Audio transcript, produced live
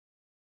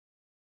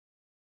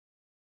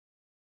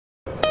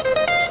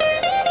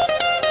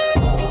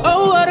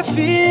a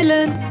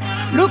feeling.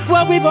 Look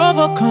what we've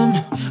overcome.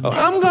 Oh,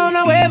 I'm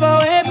gonna wave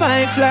away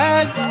my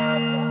flag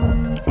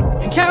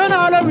and count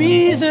all the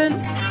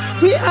reasons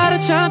we are the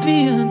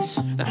champions.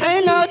 There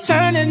ain't no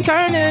turning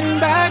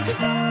back.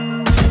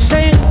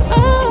 Saying,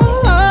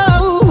 oh,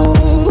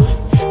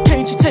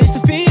 can't you taste the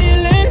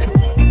feeling?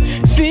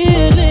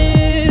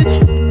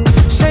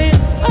 Saying,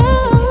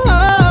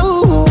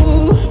 oh,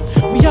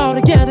 we all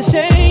together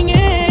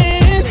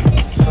singing.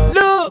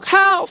 Look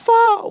how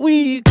far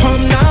we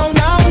come now.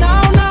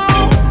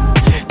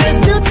 There's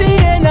beauty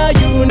in our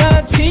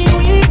unity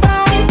we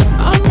found.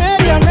 I'm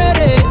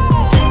ready.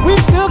 We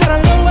still got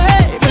a long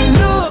way, but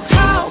look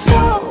how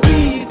far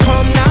we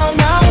come now.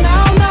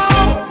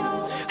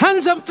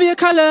 Hands up for your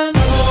colors.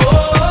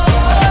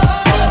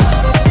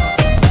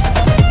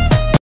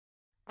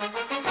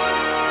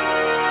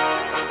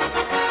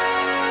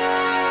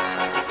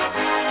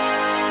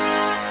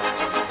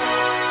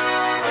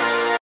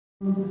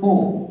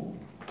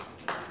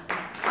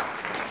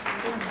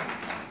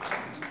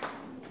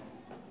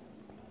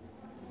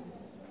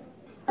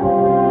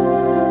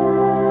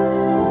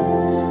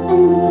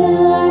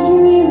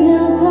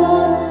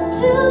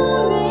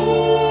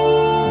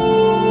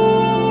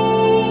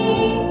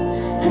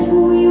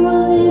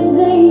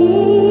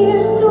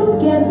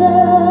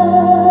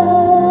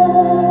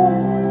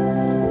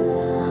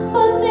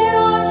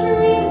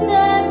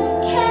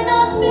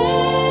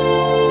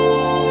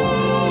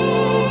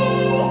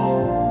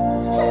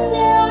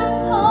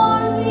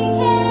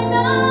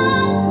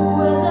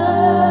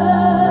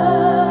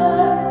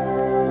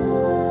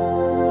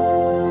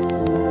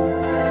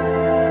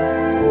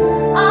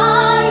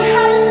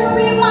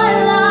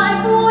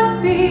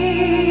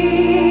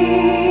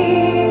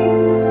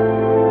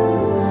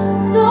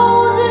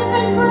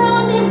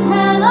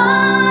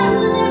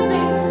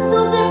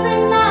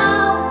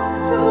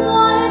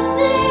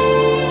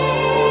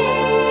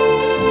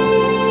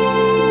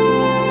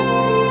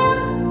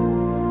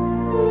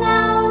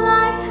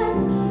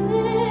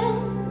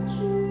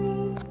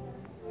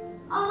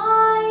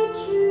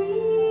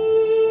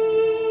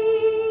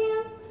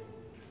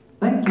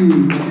 Thank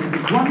you. That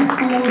is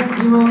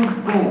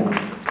 1404.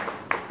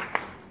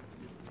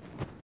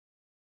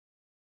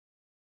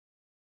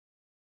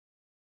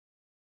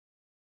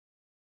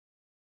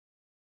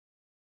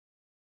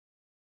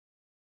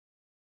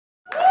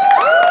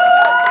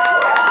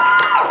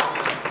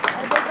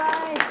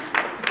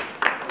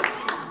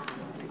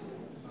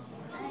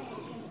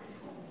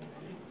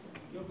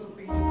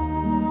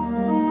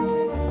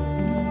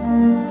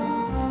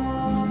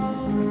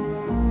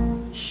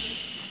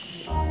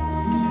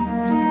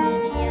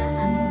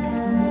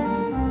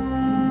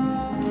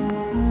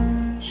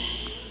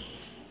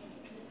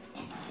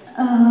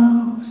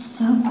 Oh,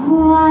 so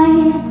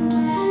quiet.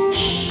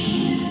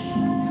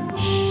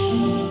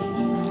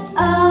 It's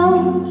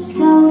oh,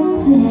 so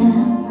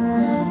still.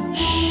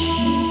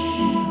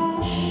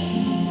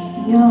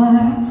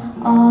 You're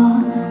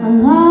all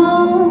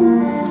alone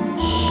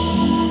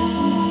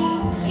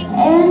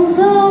and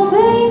so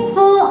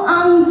peaceful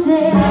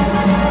until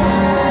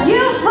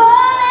you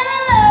fall in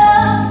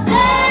love.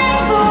 Say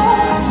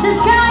boom, the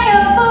sky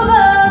up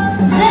above.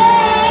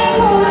 Say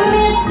boom,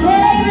 it's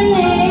caving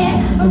in.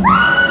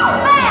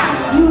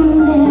 You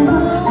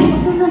never pick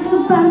so not so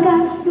bad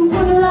guy. You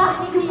wanna lie,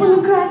 you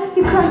wanna cry,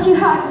 you cross your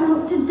heart and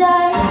hope to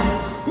die.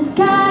 The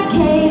sky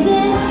caves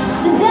in,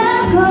 the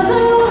damn cards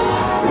are loose.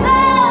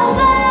 Blow,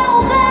 blow,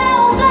 blow,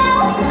 blow,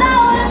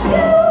 blow the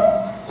fuse.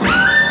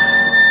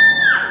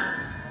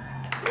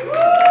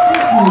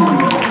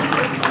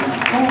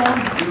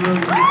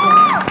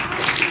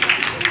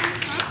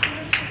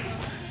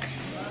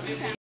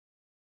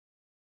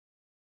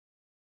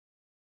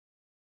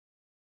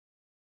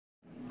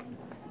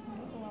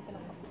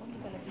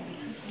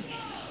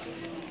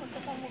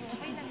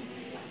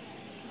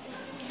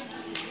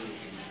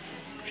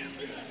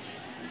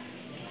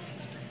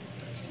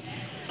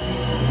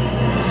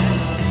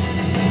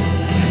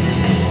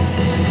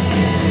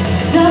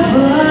 The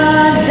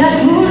blood that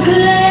would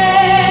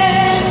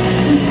cleanse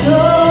the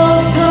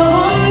souls of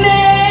all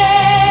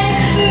men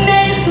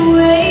made its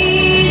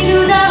way to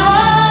the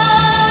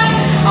heart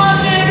of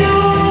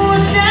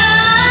Jerusalem.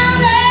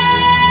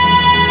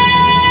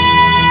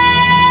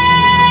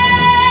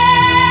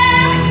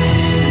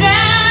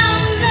 Down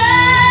the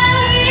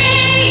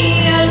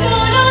Via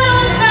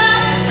Dolorosa,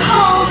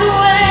 called the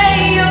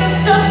way of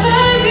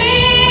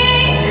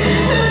suffering,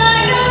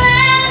 like a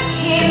lamb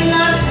came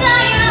Mount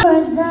Zion.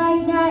 Words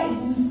like knives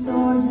and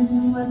swords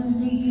and weapons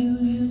that you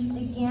used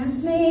against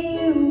me.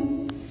 You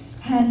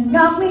had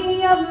knocked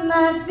me off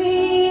my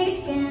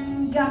feet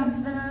and got me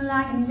feeling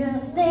like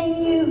nothing.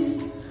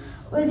 You,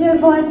 with your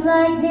voice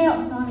like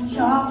nails on a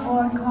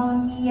chalkboard,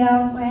 calling me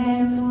out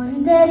random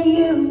ones at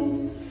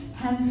you,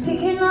 have been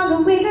picking on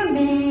the weaker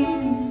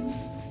men.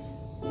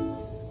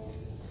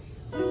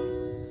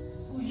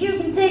 You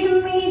can take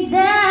me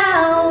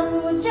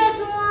down with just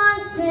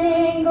one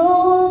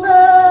single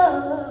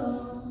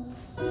blow.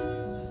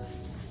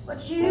 But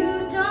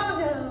you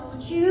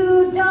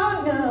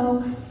don't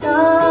know,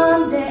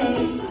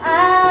 someday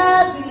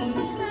I'll be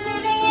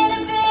living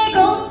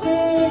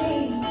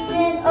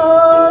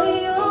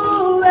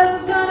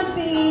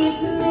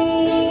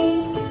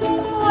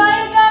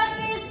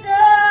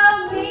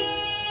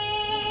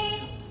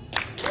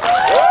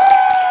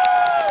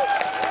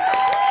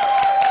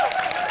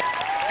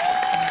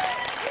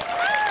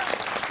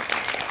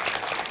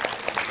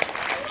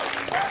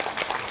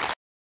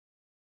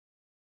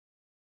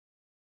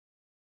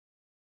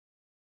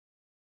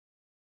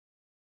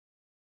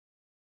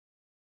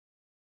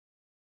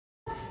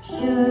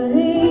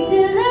Surely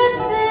to the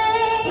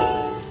fate,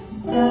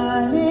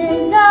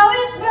 darling, how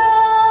it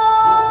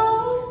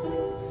goes.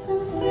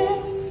 Some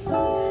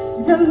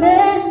things are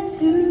meant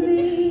to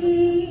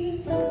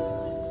be,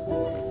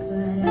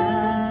 but I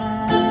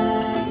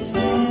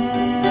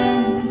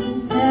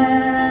can't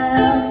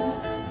tell.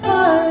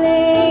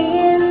 Falling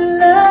in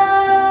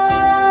love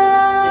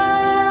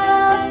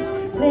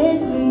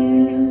with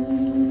you.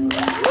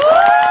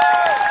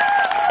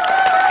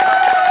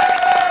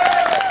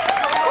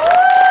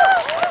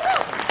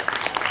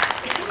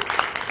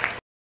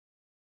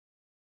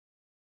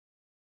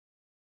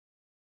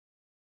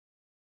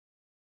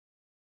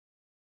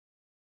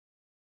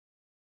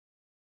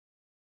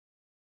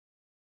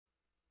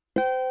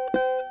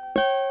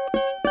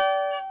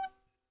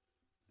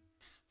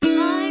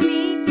 Fly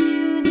me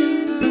to the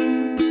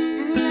moon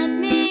and let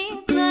me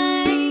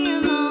play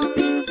among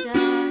the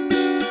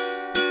stars.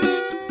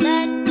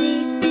 Let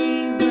me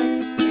see what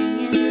spring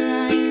is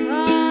like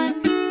on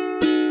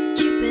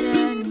Jupiter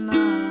and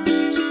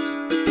Mars.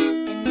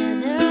 In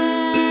other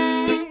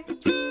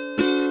words,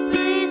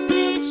 please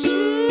be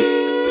true.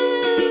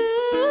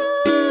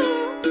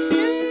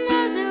 In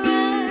other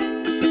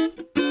words,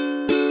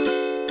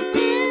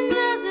 in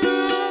other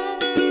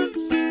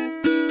words.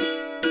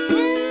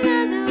 In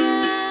other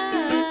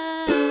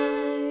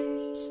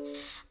words,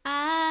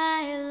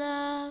 I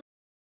love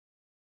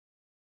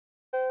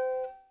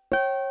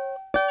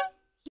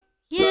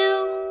you.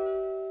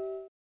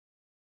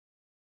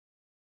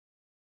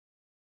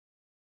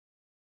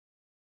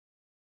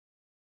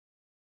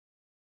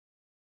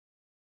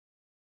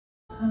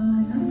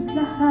 Halos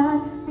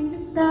lahat ay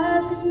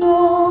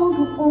nagtatanong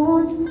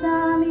doon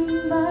sa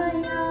aming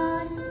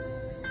bayan,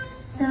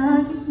 sa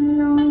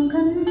gitnang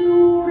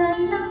kanluran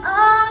ng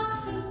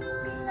aking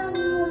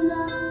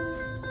pinagmulan.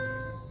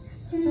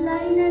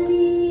 Sila'y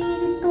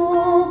nalilito,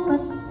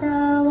 ba't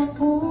daw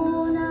ako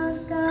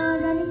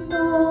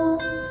nagkaganito?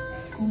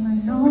 Kung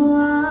ano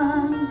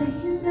ang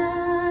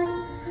dahilan,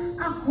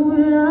 ako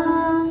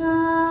lang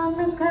ang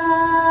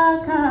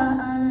nakakaalam.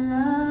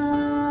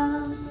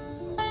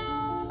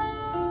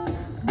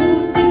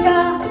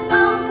 Musika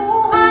ang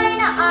buhay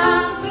na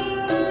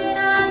aking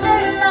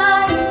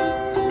dinadalay.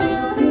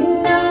 Ito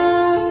rin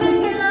ang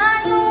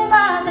dahilan kung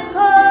ba't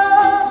ako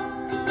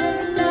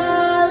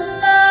naglalakbay.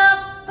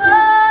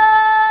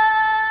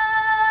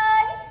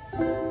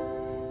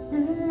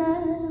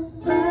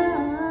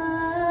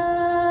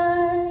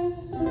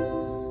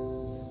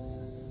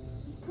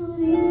 Ito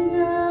rin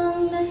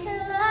ang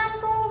dahilan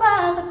kung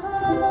ba't ako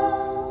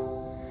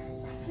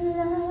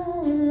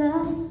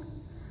naglalakbay.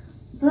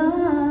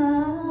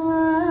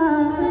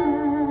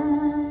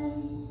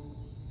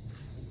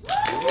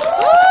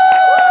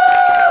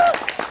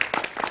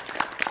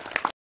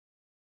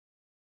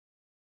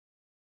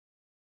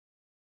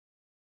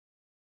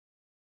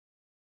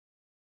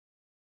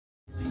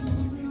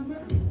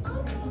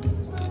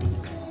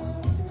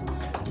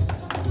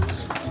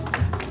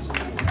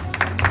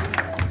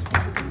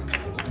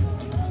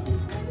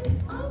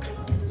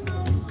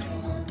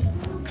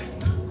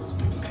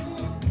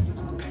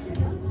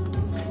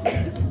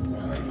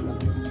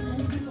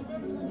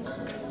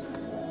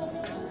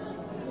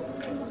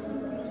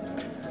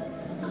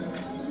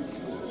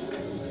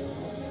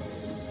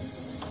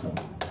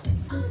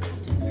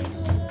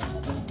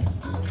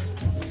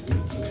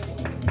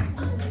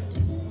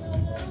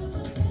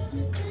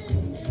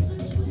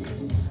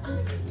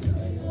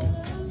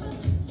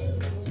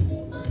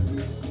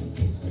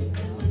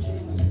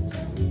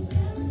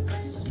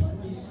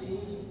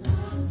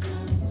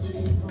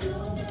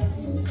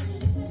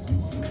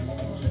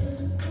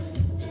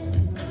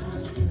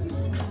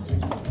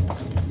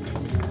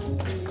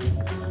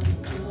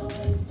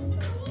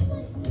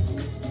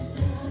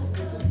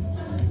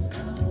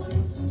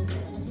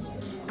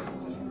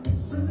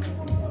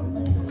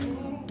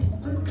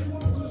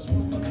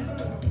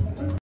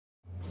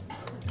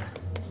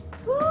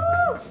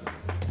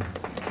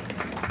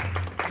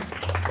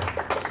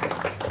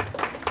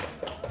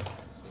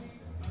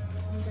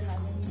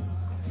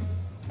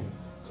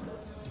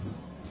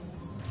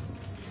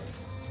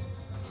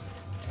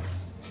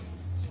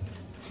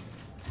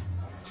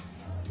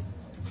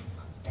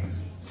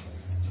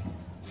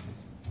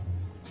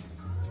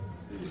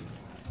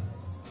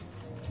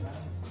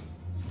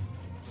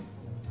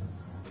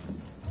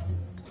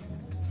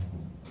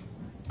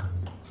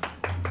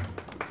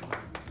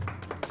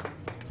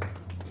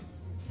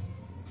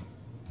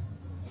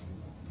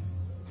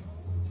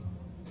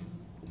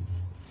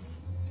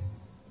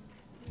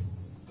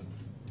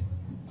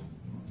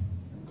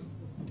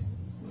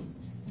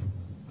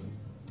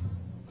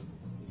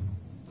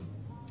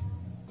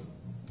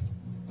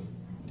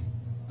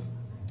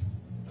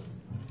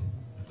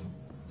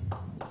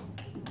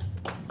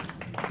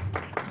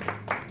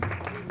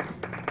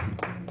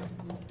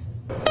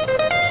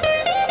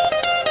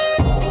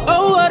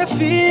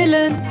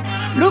 feeling.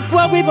 Look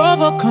what we've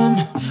overcome.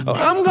 Oh,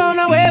 I'm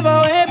gonna wave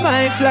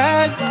my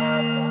flag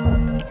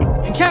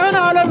and count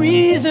all the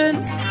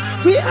reasons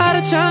we are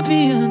the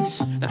champions.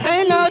 There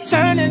ain't no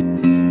turning.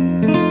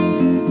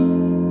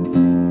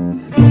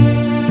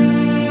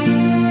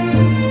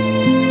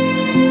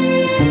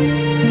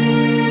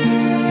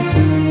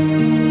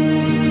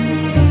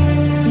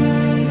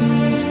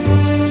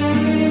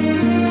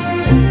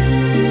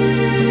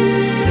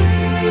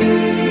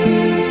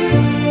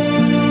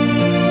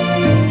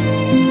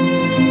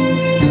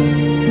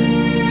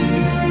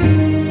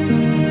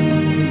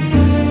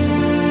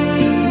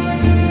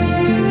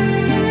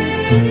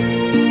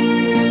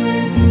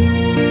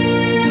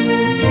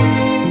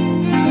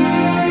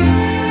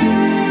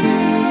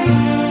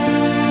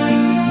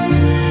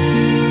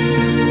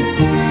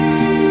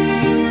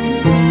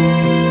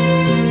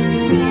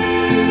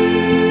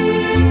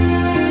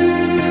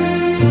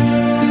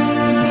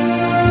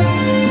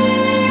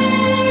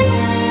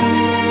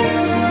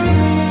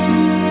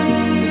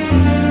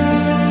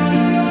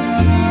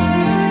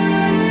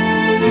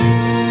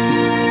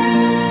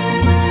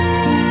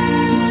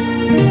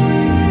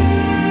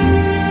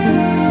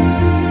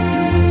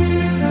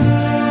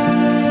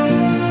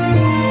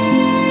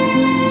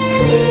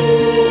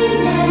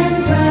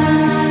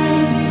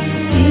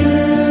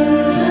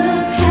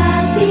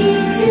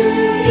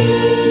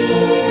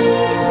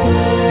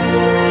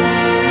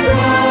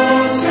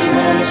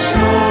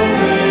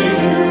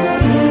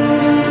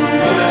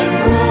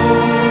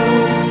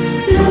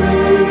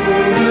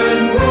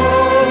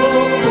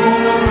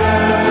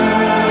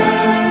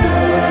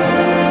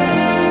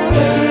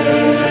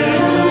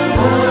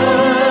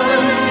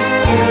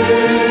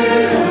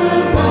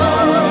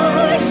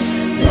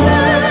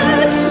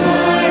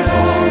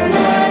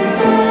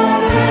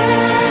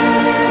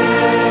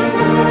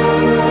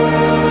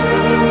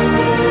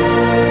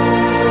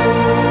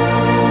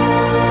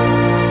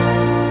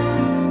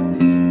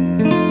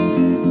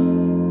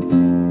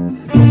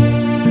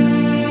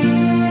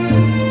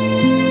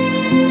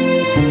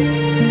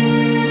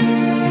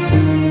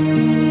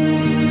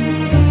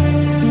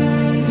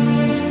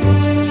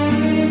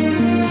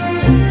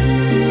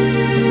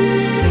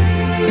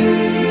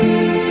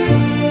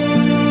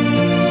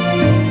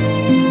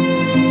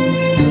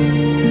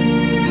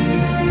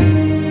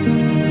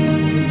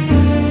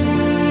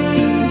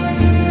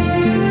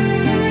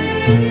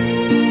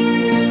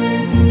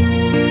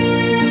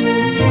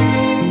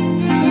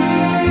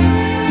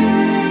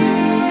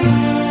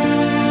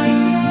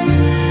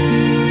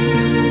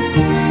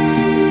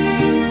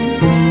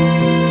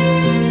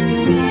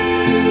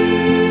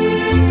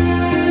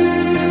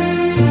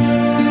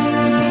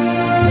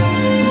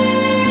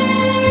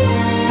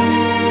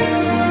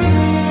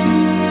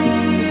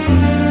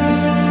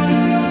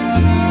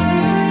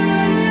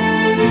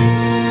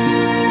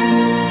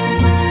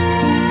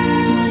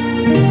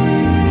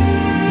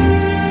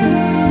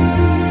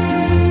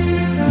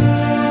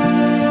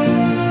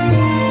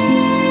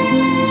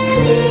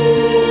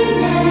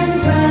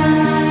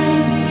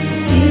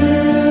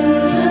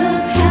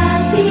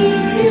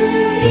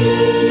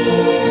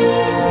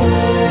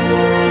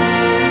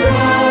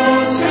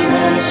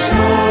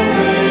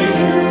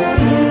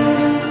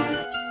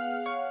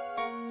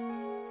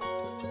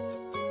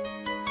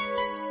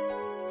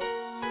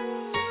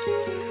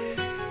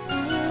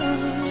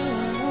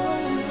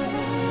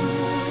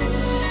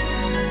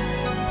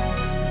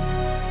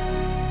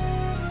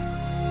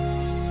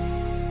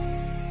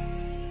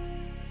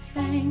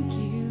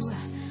 you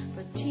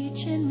for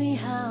teaching me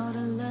how to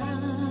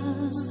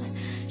love,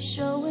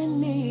 showing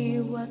me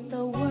what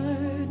the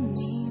word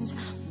means,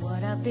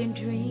 what I've been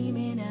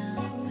dreaming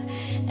of.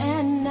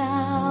 And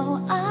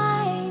now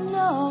I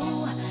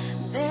know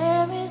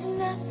there is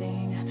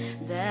nothing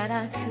that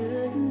I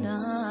could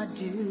not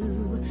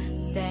do,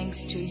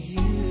 thanks to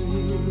you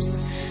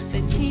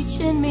for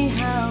teaching me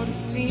how to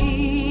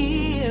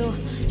feel,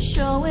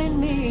 showing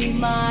me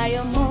my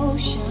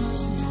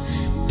emotions,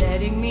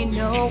 letting me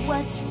know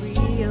what's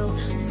real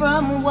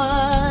from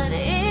what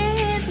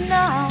is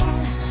not.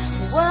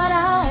 What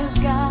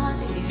I've got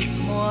is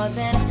more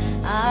than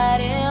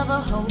I'd ever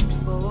hoped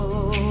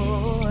for,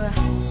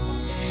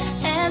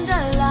 and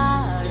a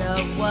lot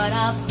of what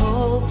I've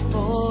hoped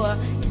for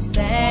is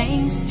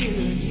thanks to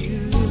you.